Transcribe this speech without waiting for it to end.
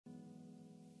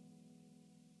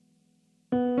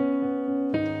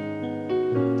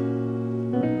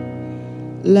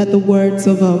Let the words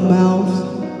of our mouth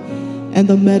and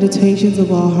the meditations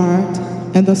of our heart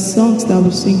and the songs that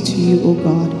we sing to you, O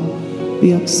God,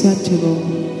 be acceptable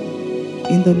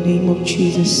in the name of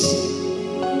Jesus.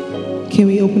 Can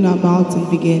we open our mouths and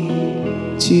begin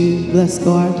to bless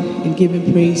God and give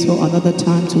him praise for another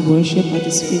time to worship at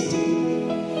his feet?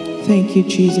 Thank you,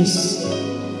 Jesus.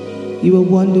 You are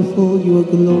wonderful, you are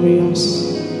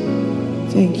glorious.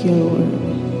 Thank you, Lord.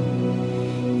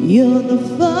 You're the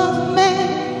fourth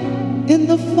man in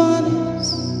the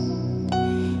furnace.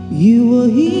 You were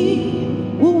he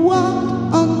who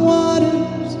walked on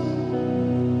waters.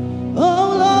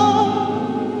 Oh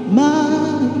Lord, my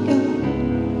God,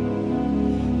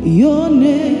 your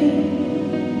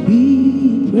name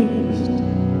be praised.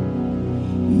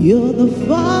 You're the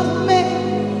fourth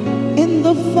man in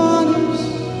the furnace.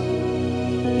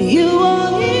 You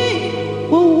are he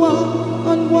who walked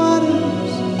on waters.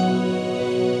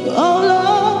 Oh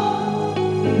Lord,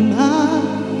 my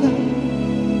God,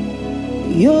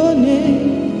 your name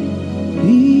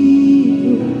be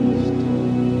praised.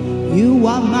 You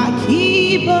are my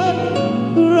keeper,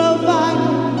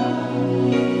 provider.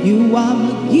 You are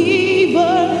the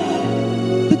giver,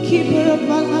 the keeper of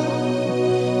my life.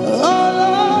 Oh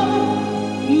Lord,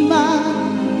 my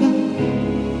God,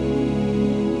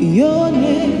 your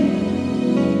name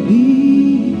be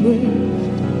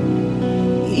praised.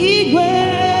 Igwe.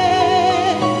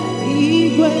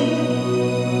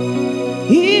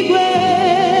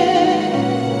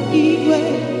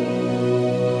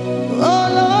 Oh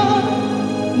Lord,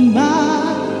 my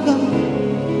God,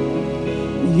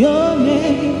 your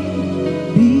name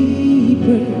be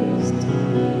praised.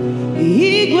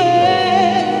 Igwe,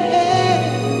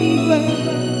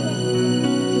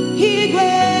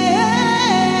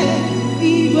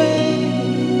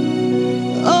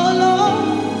 oh Lord,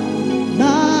 my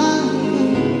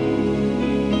God,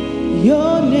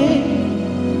 your name.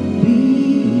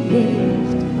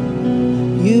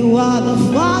 You are the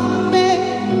fourth man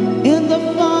in the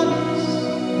furnace.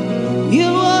 You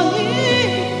are he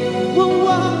who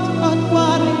walked on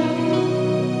water.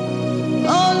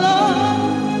 Oh Lord,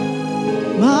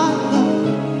 my God,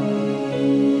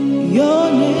 your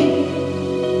name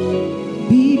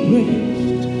be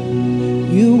praised.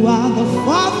 You are the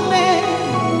fourth man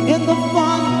in the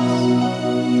furnace.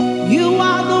 You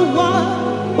are the one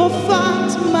who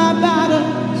fights my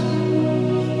battles.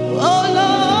 Oh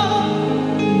Lord,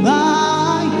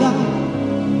 my God,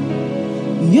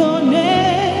 your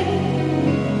name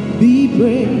be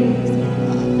praised.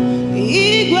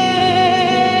 Igwe,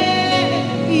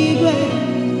 Igwe,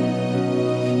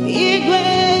 Igwe,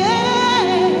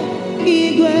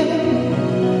 Igwe.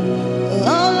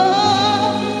 Oh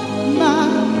Lord, my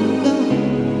God,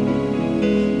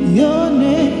 your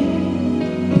name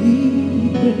be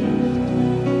praised.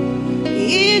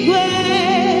 Igwe.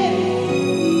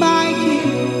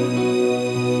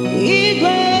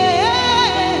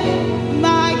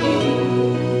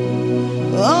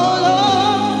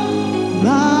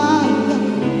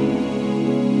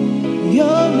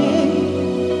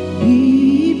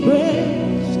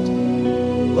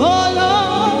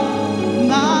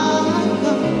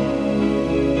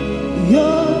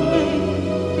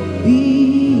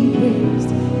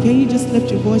 Can you just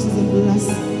lift your voices and bless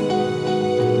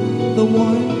the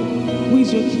one who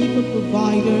is your keeper,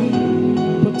 provider,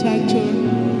 protector,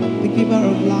 the giver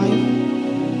of life?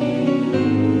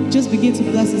 Just begin to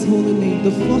bless his holy name,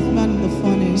 the fourth man in the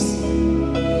furnace.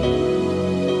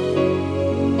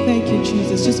 Thank you,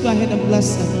 Jesus. Just go ahead and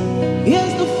bless him.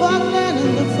 Here's the fourth man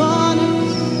in the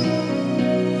furnace.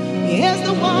 Here's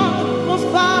the one who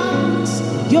fights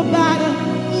your battles.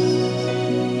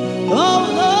 Oh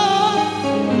Lord,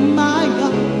 my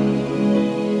God,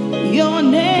 your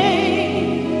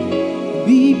name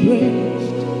be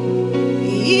praised.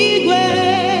 Igwe,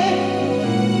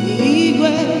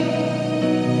 Igwe,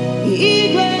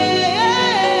 Igwe,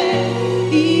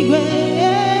 Igwe.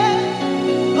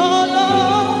 Oh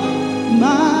Lord,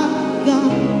 my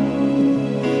God,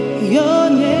 your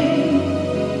name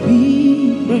be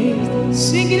praised.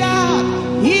 Sing it out.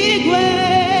 Igwe,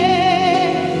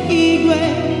 Igwe,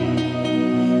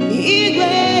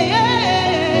 Igwe,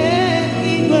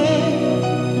 Igwe.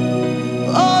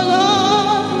 Oh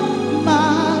Lord, my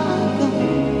God,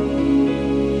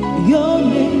 your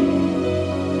name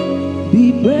be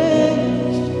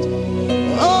praised.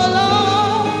 Oh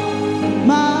Lord,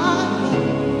 my God,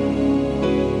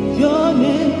 your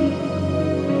name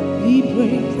be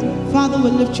praised. Father, we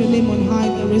lift your name on high.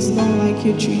 There is none like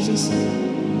you, Jesus.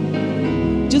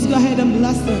 Just go ahead and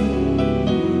bless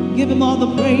him. Give him all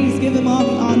the praise. Give him all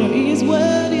the honor. He is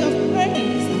worthy of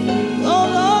praise. Oh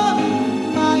Lord,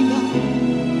 my God.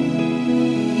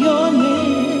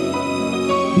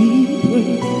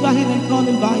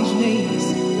 him by his names.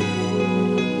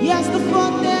 Yes, the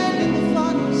front end and the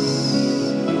furnace.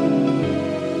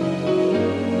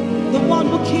 The one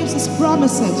who keeps his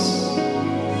promises.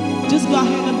 Just go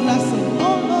ahead and bless him.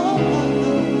 Oh Lord,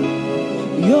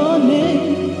 your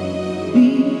name be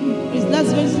praised.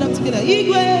 Let's raise it up together.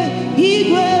 Igwe,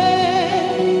 Igwe,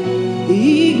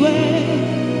 Igwe,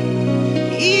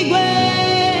 Igwe,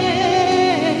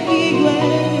 Igwe.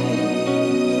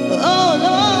 Oh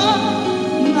Lord,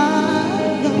 my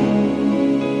God,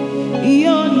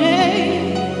 your name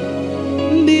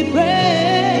be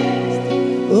praised.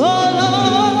 Oh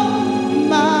Lord,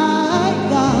 my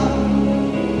God,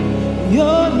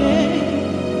 your name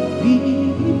be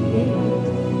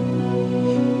praised.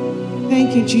 Thank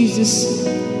you, Jesus.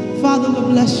 Father, we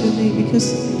bless your name because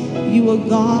you are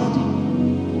God,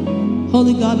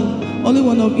 Holy God, Holy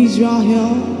One of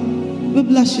Israel. We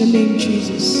bless your name,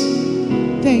 Jesus.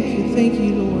 Thank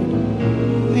you, Lord.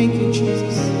 Thank you,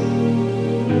 Jesus.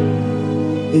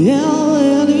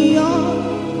 Elyon,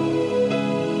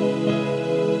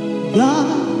 God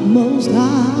Most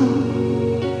High,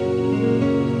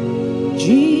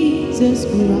 Jesus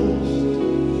Christ,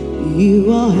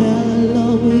 you are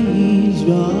Elyon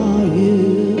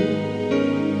Israel.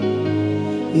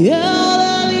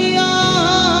 Elyon,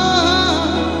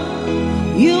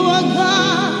 you are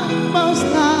God Most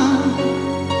High,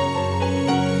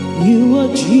 you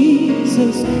are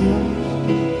Jesus Christ,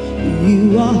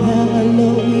 you are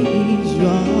Elyon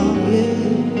Israel.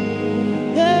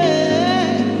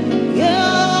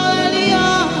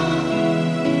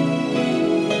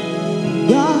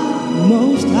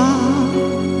 Most High,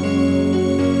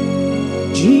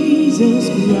 Jesus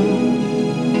Christ,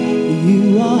 you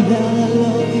are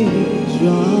Elyon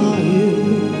Israel.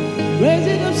 Raise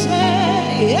it up,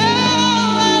 say,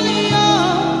 Elyon,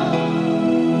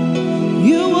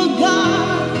 you are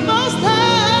God Most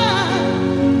High,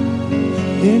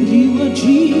 and you are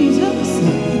Jesus,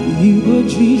 you are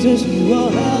Jesus, you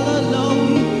are Elyon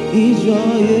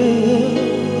Israel.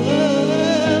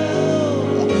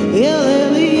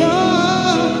 Elyon,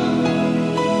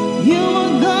 you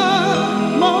are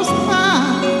God Most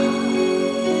High,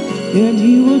 and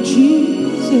you are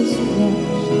Jesus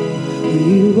Christ,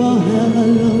 you are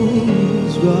Elyon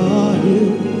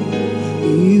Israel,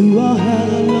 you are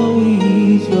Elyon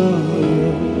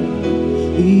Israel,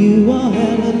 you are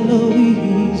Elyon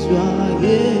Israel,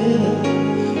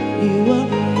 you are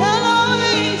Elyon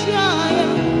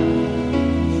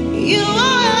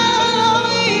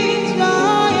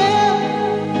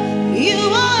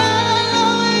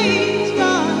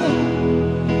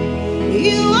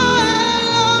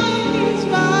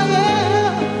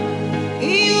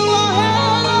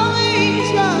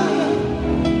Israel,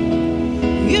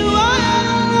 you are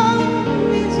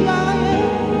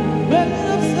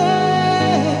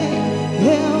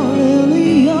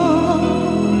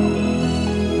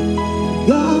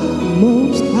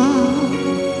Most High,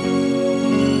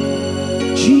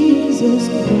 Jesus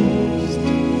Christ,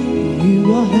 you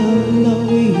are Elyon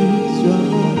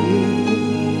Israel.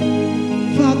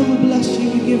 Father, we bless you,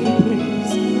 we give you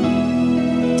praise.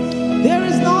 There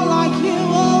is none like you,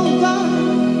 oh God.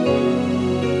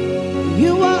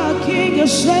 You are a King, a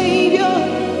Savior,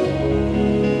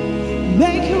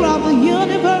 Maker of the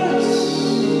universe,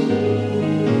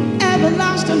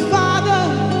 everlasting Father,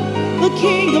 the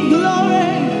King of glory.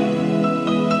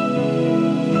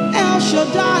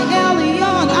 Shaddai,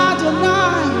 Elyon,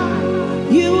 Adonai,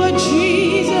 you are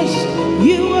Jesus,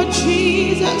 you are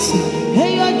Jesus,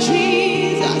 hey, you are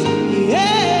Jesus,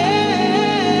 yeah,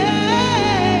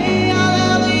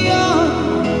 Elyon,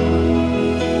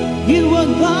 you are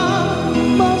God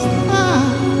Most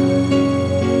High,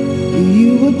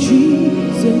 you are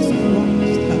Jesus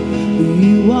Christ,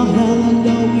 you are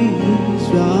Elyon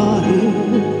Israel,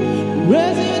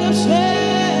 raise it up,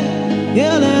 say,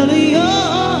 Elyon.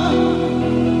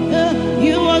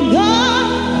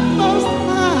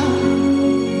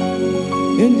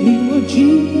 And you are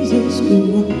Jesus Christ,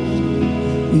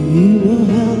 you are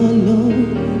Elyon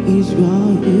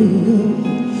Israel,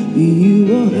 you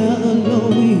are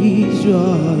Elyon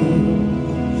Israel,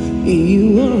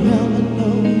 you are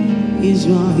Elyon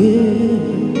Israel,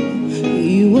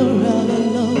 you are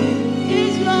Elyon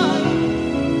Israel,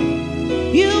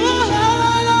 you are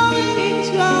Elyon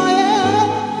Israel.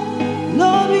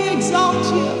 Lord, we exalt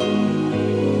you,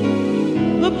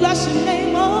 we bless your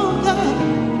name, oh God.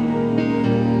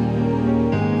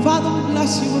 Father, we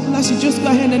bless you, we bless you. Just go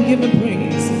ahead and give him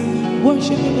praise.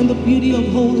 Worship him in the beauty of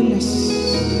holiness.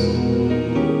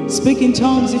 Speak in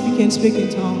tongues if you can speak in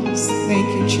tongues. Thank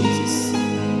you, Jesus.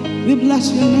 We bless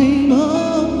your name,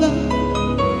 oh God.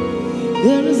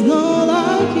 There is no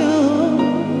like you.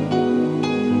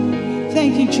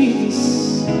 Thank you,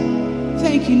 Jesus.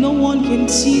 Thank you. No one can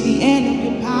see the end of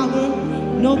your power,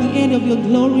 know the end of your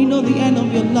glory, know the end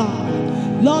of your love.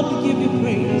 Lord, we give you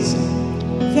praise.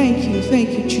 Thank you,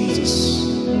 Jesus.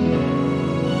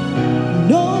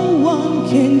 No one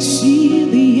can see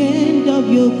the end of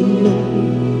your glory.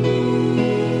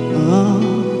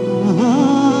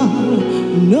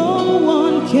 No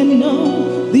one can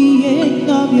know the end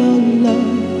of your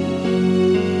love.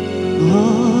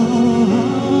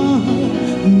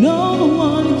 No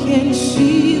one can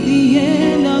see the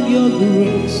end of your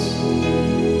grace.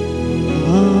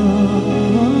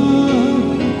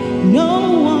 No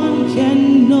one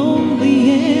can know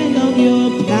the end of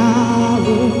your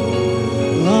power.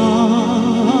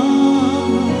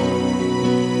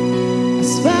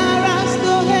 As far as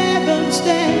the heaven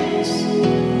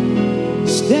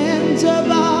stands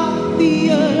above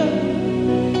the earth,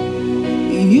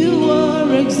 you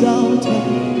are exalted,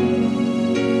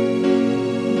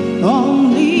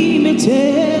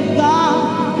 unlimited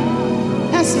God.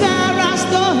 As far as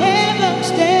the heaven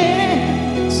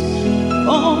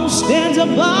stands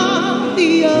above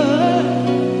the earth,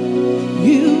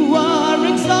 you are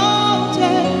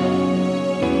exalted,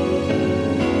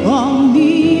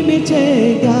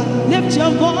 unlimited God. Lift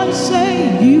your voice,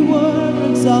 say, you are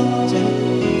exalted.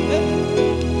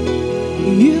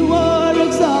 You are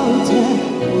exalted,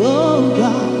 oh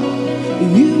God.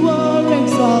 You are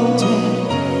exalted.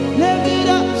 Lift it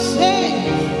up, say,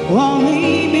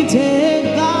 unlimited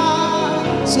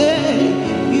God. Say,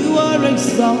 you are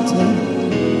exalted.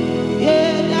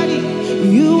 Yeah, Daddy,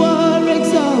 you are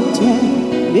exalted.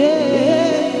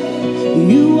 Yeah,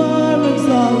 you are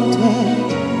exalted.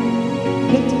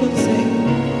 Lift it up, say,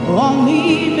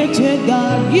 unlimited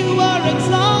God. You are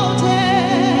exalted.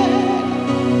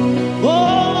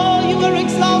 Oh, you are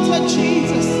exalted,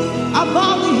 Jesus,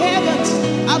 above the heavens,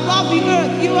 above the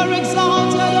earth. You are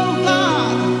exalted, oh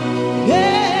God.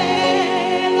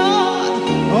 Yeah, Lord,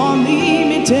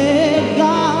 unlimited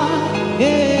God.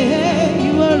 Yeah,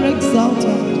 you are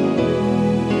exalted.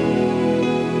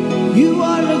 You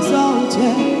are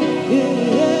exalted.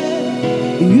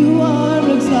 Yeah, you are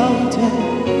exalted.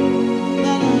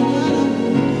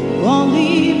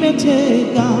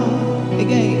 Unlimited God.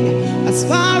 Again, as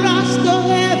far as the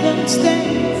heaven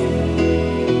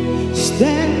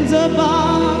stands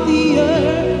above the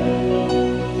earth,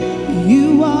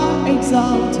 you are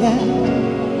exalted,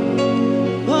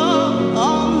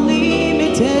 oh,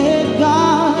 unlimited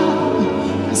God.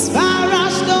 As far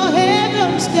as the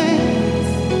heaven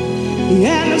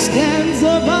stands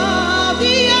above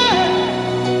the earth,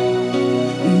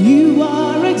 you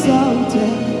are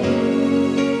exalted.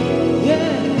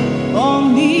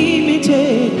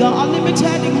 Unlimited God,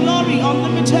 unlimited in glory,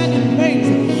 unlimited in praise,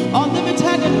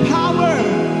 unlimited in power,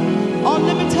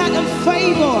 unlimited in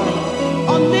favor,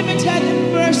 unlimited in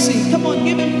mercy. Come on,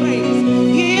 give him praise.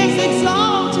 He is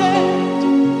exalted,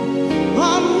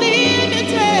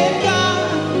 unlimited God.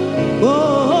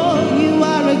 Oh, you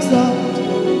are exalted.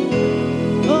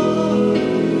 Oh,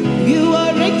 you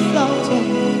are exalted.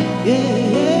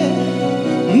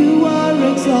 Yeah, you are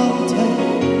exalted.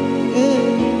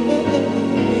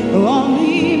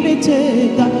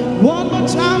 Unlimited God. One more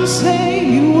time, say,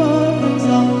 you are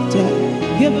exalted.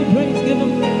 Give him praise, give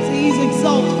him praise. He's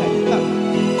exalted,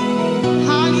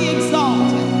 highly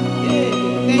exalted. Yeah,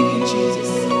 thank you, Jesus.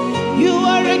 You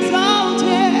are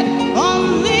exalted,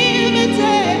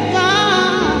 unlimited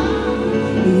God.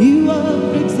 You are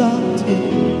exalted.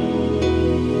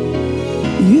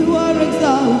 You are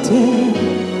exalted.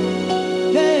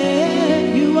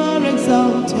 Yeah, you are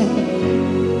exalted.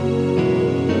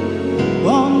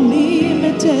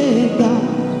 Unlimited God.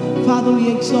 Father,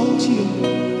 we exalt you,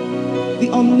 the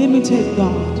unlimited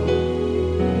God,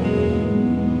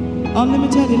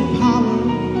 unlimited in power,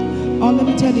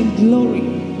 unlimited in glory,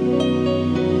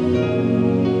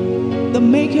 the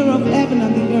maker of heaven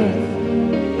and the earth,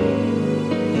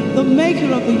 the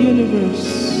maker of the universe.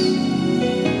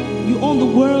 You own the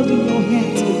world in your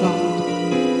hands, oh God,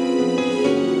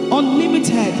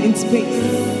 unlimited in space.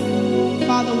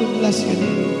 Father, we bless your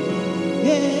name.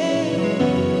 Yeah,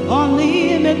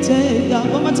 unlimited God.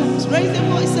 One more time, raise your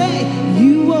voice, say,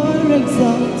 you are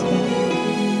exalted.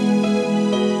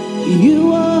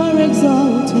 You are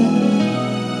exalted.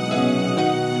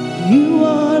 You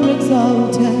are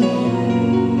exalted.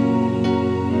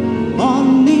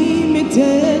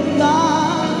 Unlimited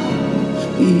God.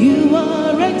 You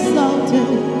are exalted.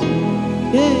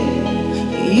 Yeah,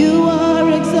 you are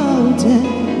exalted.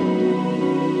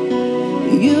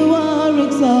 You are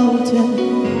exalted,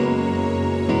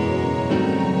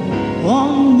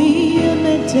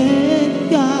 unlimited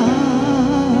God.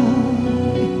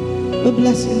 Oh, We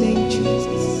bless your name,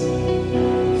 Jesus.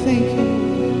 Thank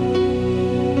you.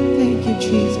 Thank you,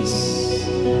 Jesus.